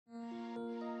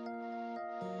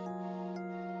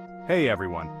Hey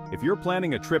everyone, if you're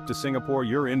planning a trip to Singapore,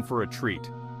 you're in for a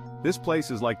treat. This place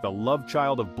is like the love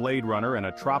child of Blade Runner and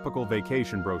a tropical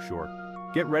vacation brochure.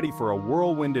 Get ready for a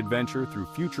whirlwind adventure through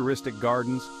futuristic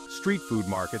gardens, street food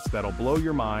markets that'll blow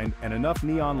your mind, and enough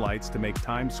neon lights to make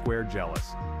Times Square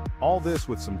jealous. All this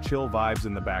with some chill vibes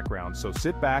in the background, so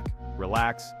sit back,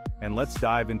 relax, and let's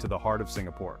dive into the heart of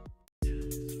Singapore.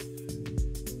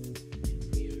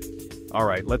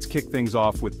 Alright, let's kick things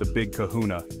off with the big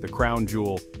kahuna, the crown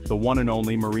jewel, the one and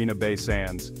only Marina Bay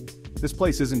Sands. This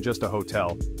place isn't just a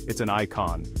hotel, it's an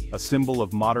icon, a symbol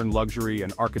of modern luxury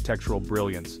and architectural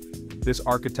brilliance. This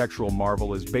architectural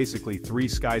marvel is basically 3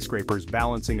 skyscrapers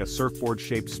balancing a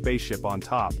surfboard-shaped spaceship on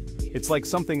top. It's like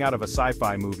something out of a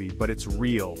sci-fi movie, but it's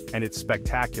real, and it's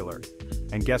spectacular.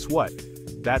 And guess what?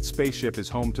 That spaceship is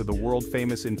home to the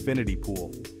world-famous infinity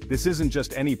pool. This isn't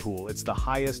just any pool, it's the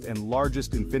highest and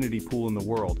largest infinity pool in the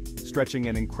world, stretching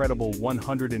an incredible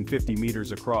 150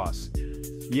 meters across.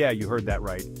 Yeah, you heard that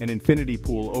right, an infinity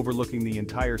pool overlooking the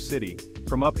entire city.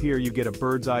 From up here you get a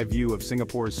bird's-eye view of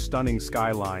Singapore's stunning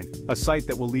skyline, a sight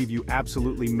that will leave you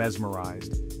absolutely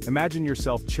mesmerized. Imagine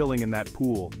yourself chilling in that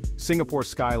pool, Singapore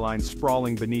skyline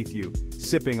sprawling beneath you,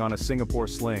 sipping on a Singapore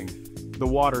sling. The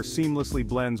water seamlessly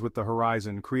blends with the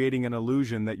horizon, creating an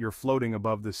illusion that you're floating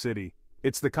above the city.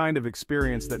 It's the kind of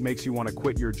experience that makes you want to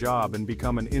quit your job and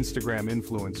become an Instagram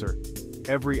influencer.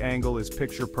 Every angle is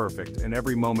picture perfect, and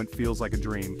every moment feels like a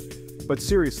dream. But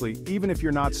seriously, even if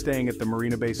you're not staying at the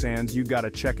Marina Bay Sands, you gotta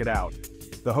check it out.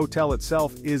 The hotel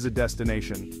itself is a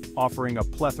destination, offering a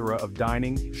plethora of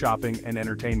dining, shopping, and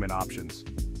entertainment options.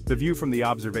 The view from the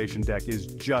observation deck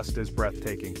is just as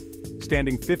breathtaking.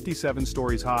 Standing 57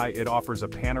 stories high, it offers a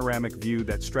panoramic view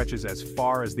that stretches as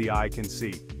far as the eye can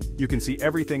see. You can see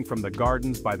everything from the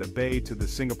gardens by the bay to the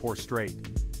Singapore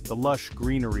Strait. The lush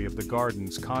greenery of the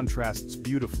gardens contrasts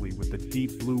beautifully with the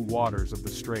deep blue waters of the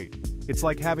strait. It's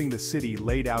like having the city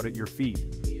laid out at your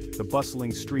feet. The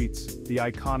bustling streets, the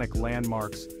iconic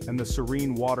landmarks, and the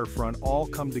serene waterfront all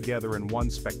come together in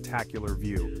one spectacular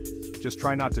view. Just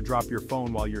try not to drop your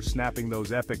phone while you're snapping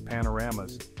those epic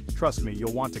panoramas. Trust me,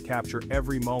 you'll want to capture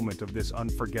every moment of this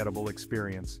unforgettable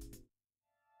experience.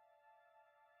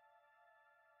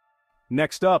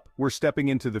 Next up, we're stepping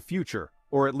into the future,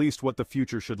 or at least what the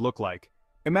future should look like.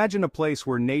 Imagine a place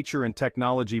where nature and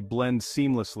technology blend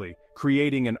seamlessly,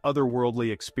 creating an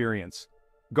otherworldly experience.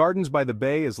 Gardens by the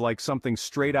Bay is like something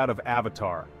straight out of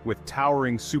Avatar, with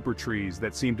towering super trees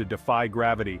that seem to defy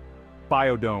gravity,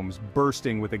 biodomes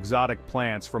bursting with exotic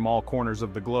plants from all corners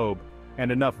of the globe,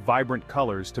 and enough vibrant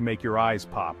colors to make your eyes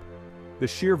pop. The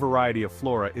sheer variety of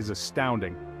flora is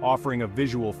astounding, offering a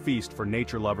visual feast for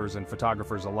nature lovers and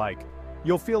photographers alike.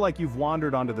 You'll feel like you've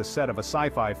wandered onto the set of a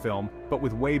sci-fi film, but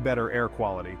with way better air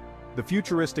quality. The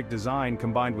futuristic design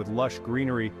combined with lush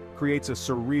greenery creates a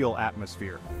surreal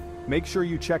atmosphere. Make sure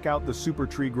you check out the Super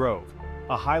Tree Grove,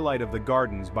 a highlight of the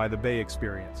Gardens by the Bay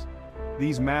experience.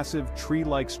 These massive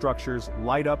tree-like structures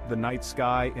light up the night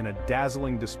sky in a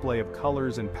dazzling display of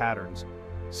colors and patterns.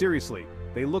 Seriously,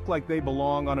 they look like they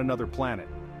belong on another planet.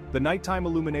 The nighttime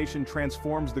illumination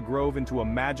transforms the grove into a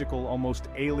magical, almost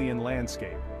alien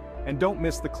landscape. And don't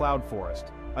miss the cloud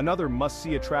forest, another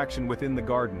must-see attraction within the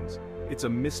gardens. It's a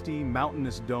misty,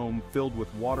 mountainous dome filled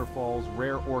with waterfalls,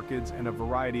 rare orchids, and a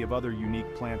variety of other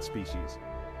unique plant species.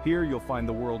 Here you'll find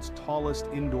the world's tallest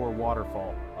indoor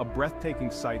waterfall, a breathtaking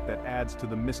sight that adds to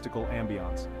the mystical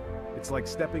ambiance. It's like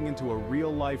stepping into a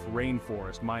real-life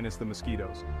rainforest minus the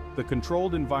mosquitoes. The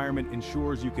controlled environment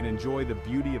ensures you can enjoy the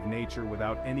beauty of nature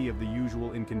without any of the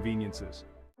usual inconveniences.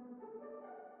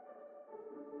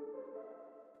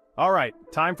 Alright,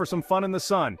 time for some fun in the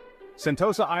sun.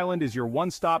 Sentosa Island is your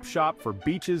one-stop shop for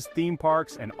beaches, theme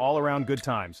parks, and all-around good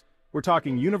times. We're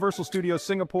talking Universal Studios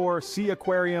Singapore, Sea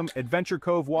Aquarium, Adventure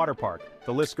Cove Water Park.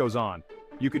 The list goes on.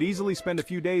 You could easily spend a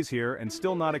few days here and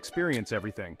still not experience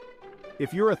everything.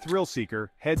 If you're a thrill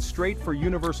seeker, head straight for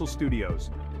Universal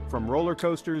Studios. From roller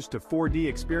coasters to 4D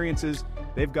experiences,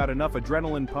 they've got enough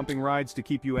adrenaline-pumping rides to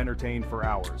keep you entertained for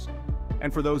hours.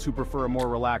 And for those who prefer a more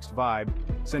relaxed vibe,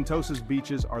 Sentosa's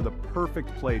beaches are the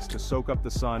perfect place to soak up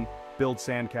the sun, build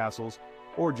sandcastles,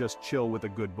 or just chill with a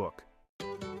good book.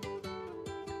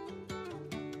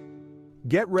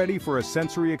 Get ready for a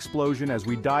sensory explosion as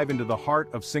we dive into the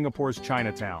heart of Singapore's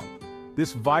Chinatown.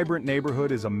 This vibrant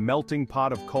neighborhood is a melting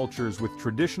pot of cultures with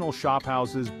traditional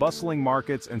shophouses, bustling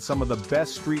markets, and some of the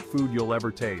best street food you'll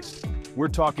ever taste. We're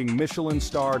talking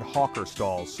Michelin-starred hawker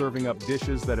stalls serving up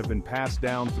dishes that have been passed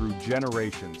down through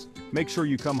generations. Make sure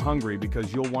you come hungry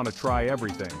because you'll want to try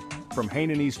everything. From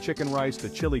Hainanese chicken rice to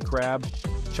chili crab,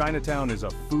 Chinatown is a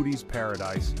foodie's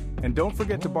paradise. And don't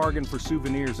forget to bargain for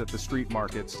souvenirs at the street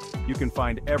markets. You can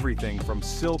find everything from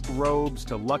silk robes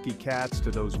to lucky cats to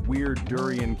those weird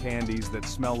durian candies that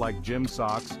smell like gym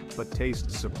socks but taste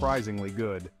surprisingly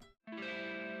good.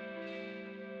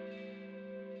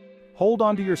 Hold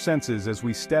on to your senses as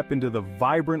we step into the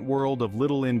vibrant world of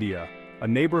Little India, a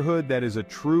neighborhood that is a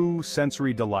true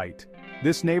sensory delight.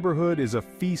 This neighborhood is a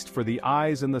feast for the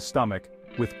eyes and the stomach,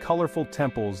 with colorful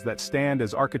temples that stand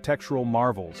as architectural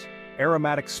marvels,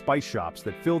 aromatic spice shops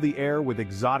that fill the air with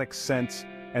exotic scents,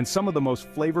 and some of the most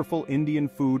flavorful Indian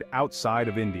food outside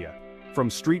of India. From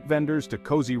street vendors to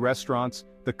cozy restaurants,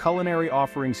 the culinary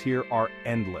offerings here are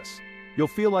endless. You'll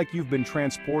feel like you've been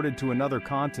transported to another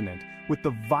continent, with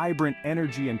the vibrant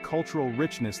energy and cultural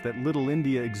richness that Little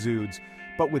India exudes,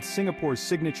 but with Singapore's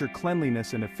signature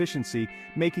cleanliness and efficiency,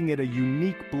 making it a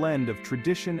unique blend of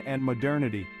tradition and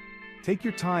modernity. Take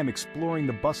your time exploring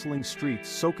the bustling streets,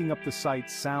 soaking up the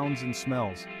sights, sounds, and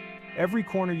smells. Every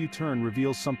corner you turn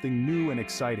reveals something new and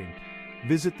exciting.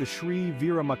 Visit the Sri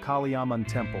Veeramakaliamman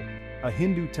Temple, a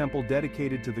Hindu temple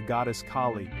dedicated to the goddess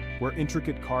Kali, where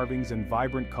intricate carvings and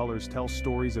vibrant colors tell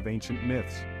stories of ancient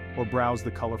myths, or browse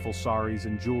the colorful saris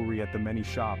and jewelry at the many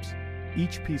shops.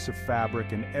 Each piece of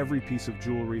fabric and every piece of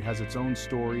jewelry has its own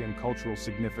story and cultural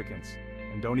significance.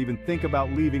 And don't even think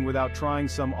about leaving without trying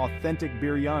some authentic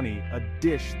biryani, a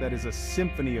dish that is a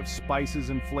symphony of spices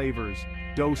and flavors,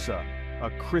 dosa, a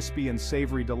crispy and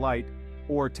savory delight,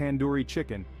 or tandoori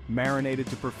chicken, marinated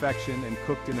to perfection and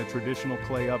cooked in a traditional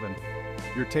clay oven.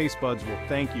 Your taste buds will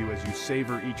thank you as you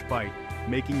savor each bite,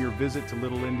 making your visit to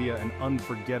Little India an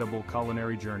unforgettable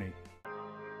culinary journey.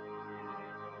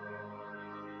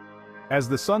 As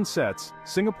the sun sets,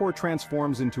 Singapore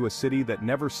transforms into a city that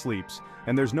never sleeps,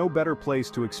 and there's no better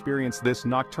place to experience this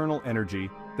nocturnal energy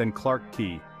than Clarke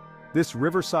Quay. This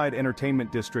riverside entertainment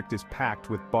district is packed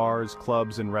with bars,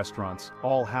 clubs, and restaurants,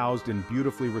 all housed in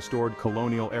beautifully restored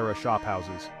colonial-era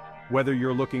shophouses. Whether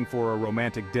you're looking for a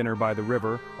romantic dinner by the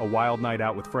river, a wild night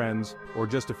out with friends, or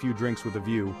just a few drinks with a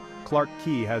view, Clarke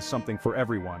Quay has something for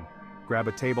everyone. Grab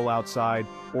a table outside,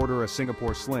 order a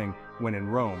Singapore sling, when in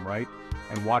Rome, right?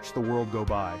 And watch the world go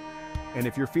by. And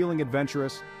if you're feeling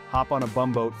adventurous, hop on a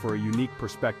bumboat for a unique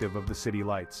perspective of the city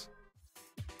lights.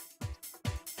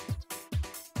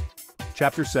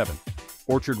 Chapter 7.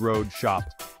 Orchard Road Shop.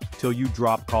 Till You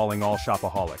Drop, calling all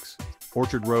shopaholics.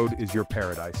 Orchard Road is your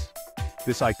paradise.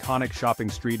 This iconic shopping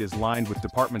street is lined with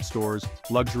department stores,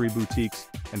 luxury boutiques,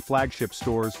 and flagship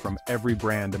stores from every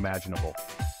brand imaginable.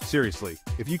 Seriously,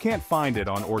 if you can't find it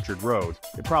on Orchard Road,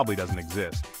 it probably doesn't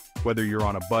exist. Whether you're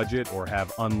on a budget or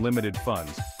have unlimited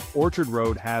funds, Orchard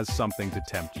Road has something to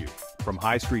tempt you. From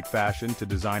high street fashion to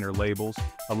designer labels,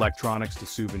 electronics to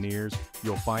souvenirs,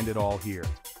 you'll find it all here.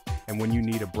 And when you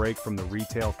need a break from the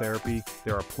retail therapy,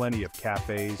 there are plenty of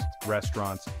cafes,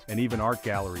 restaurants, and even art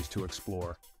galleries to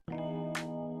explore.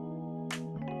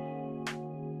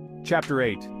 Chapter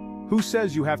 8. Who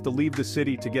says you have to leave the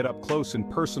city to get up close and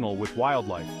personal with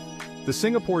wildlife? The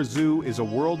Singapore Zoo is a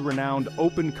world-renowned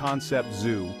open-concept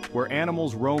zoo where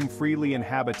animals roam freely in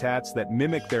habitats that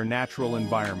mimic their natural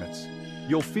environments.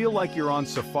 You'll feel like you're on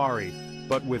safari,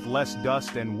 but with less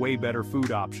dust and way better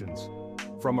food options.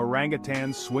 From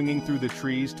orangutans swinging through the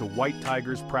trees to white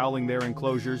tigers prowling their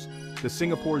enclosures, the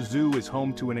Singapore Zoo is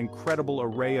home to an incredible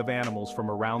array of animals from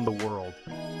around the world.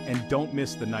 And don't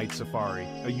miss the night safari,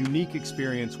 a unique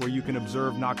experience where you can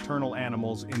observe nocturnal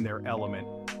animals in their element.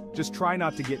 Just try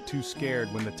not to get too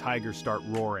scared when the tigers start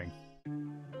roaring.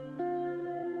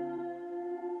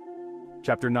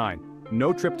 Chapter 9.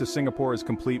 No trip to Singapore is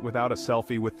complete without a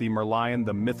selfie with the Merlion,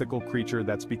 the mythical creature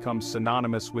that's become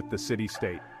synonymous with the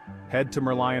city-state. Head to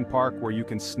Merlion Park where you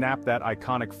can snap that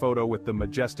iconic photo with the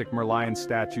majestic Merlion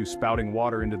statue spouting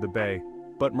water into the bay.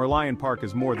 But Merlion Park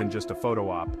is more than just a photo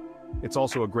op. It's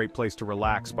also a great place to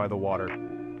relax by the water.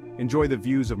 Enjoy the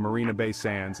views of Marina Bay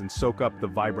Sands and soak up the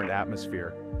vibrant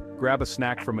atmosphere. Grab a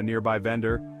snack from a nearby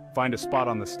vendor, find a spot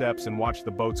on the steps and watch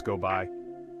the boats go by.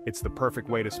 It's the perfect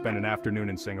way to spend an afternoon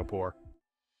in Singapore.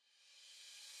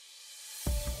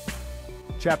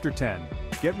 Chapter 10.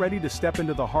 Get ready to step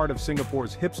into the heart of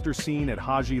Singapore's hipster scene at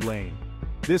Haji Lane.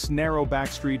 This narrow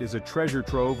backstreet is a treasure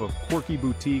trove of quirky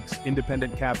boutiques,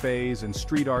 independent cafes, and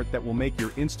street art that will make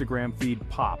your Instagram feed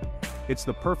pop. It's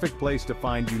the perfect place to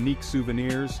find unique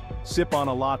souvenirs, sip on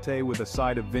a latte with a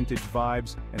side of vintage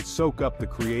vibes, and soak up the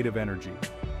creative energy.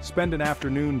 Spend an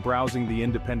afternoon browsing the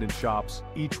independent shops,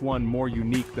 each one more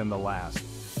unique than the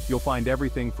last. You'll find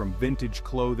everything from vintage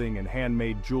clothing and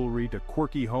handmade jewelry to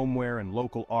quirky homeware and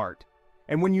local art.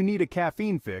 And when you need a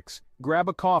caffeine fix, grab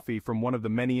a coffee from one of the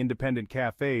many independent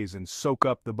cafes and soak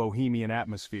up the bohemian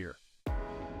atmosphere.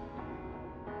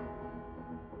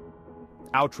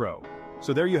 Outro.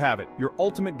 So there you have it, your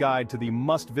ultimate guide to the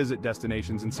must-visit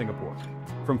destinations in Singapore.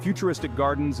 From futuristic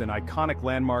gardens and iconic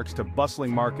landmarks to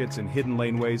bustling markets and hidden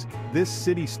laneways, this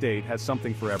city-state has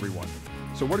something for everyone.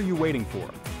 So what are you waiting for?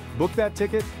 Book that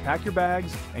ticket, pack your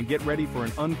bags, and get ready for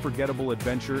an unforgettable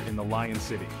adventure in the Lion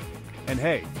City. And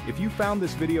hey, if you found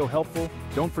this video helpful,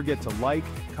 don't forget to like,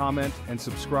 comment, and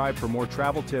subscribe for more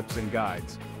travel tips and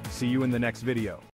guides. See you in the next video.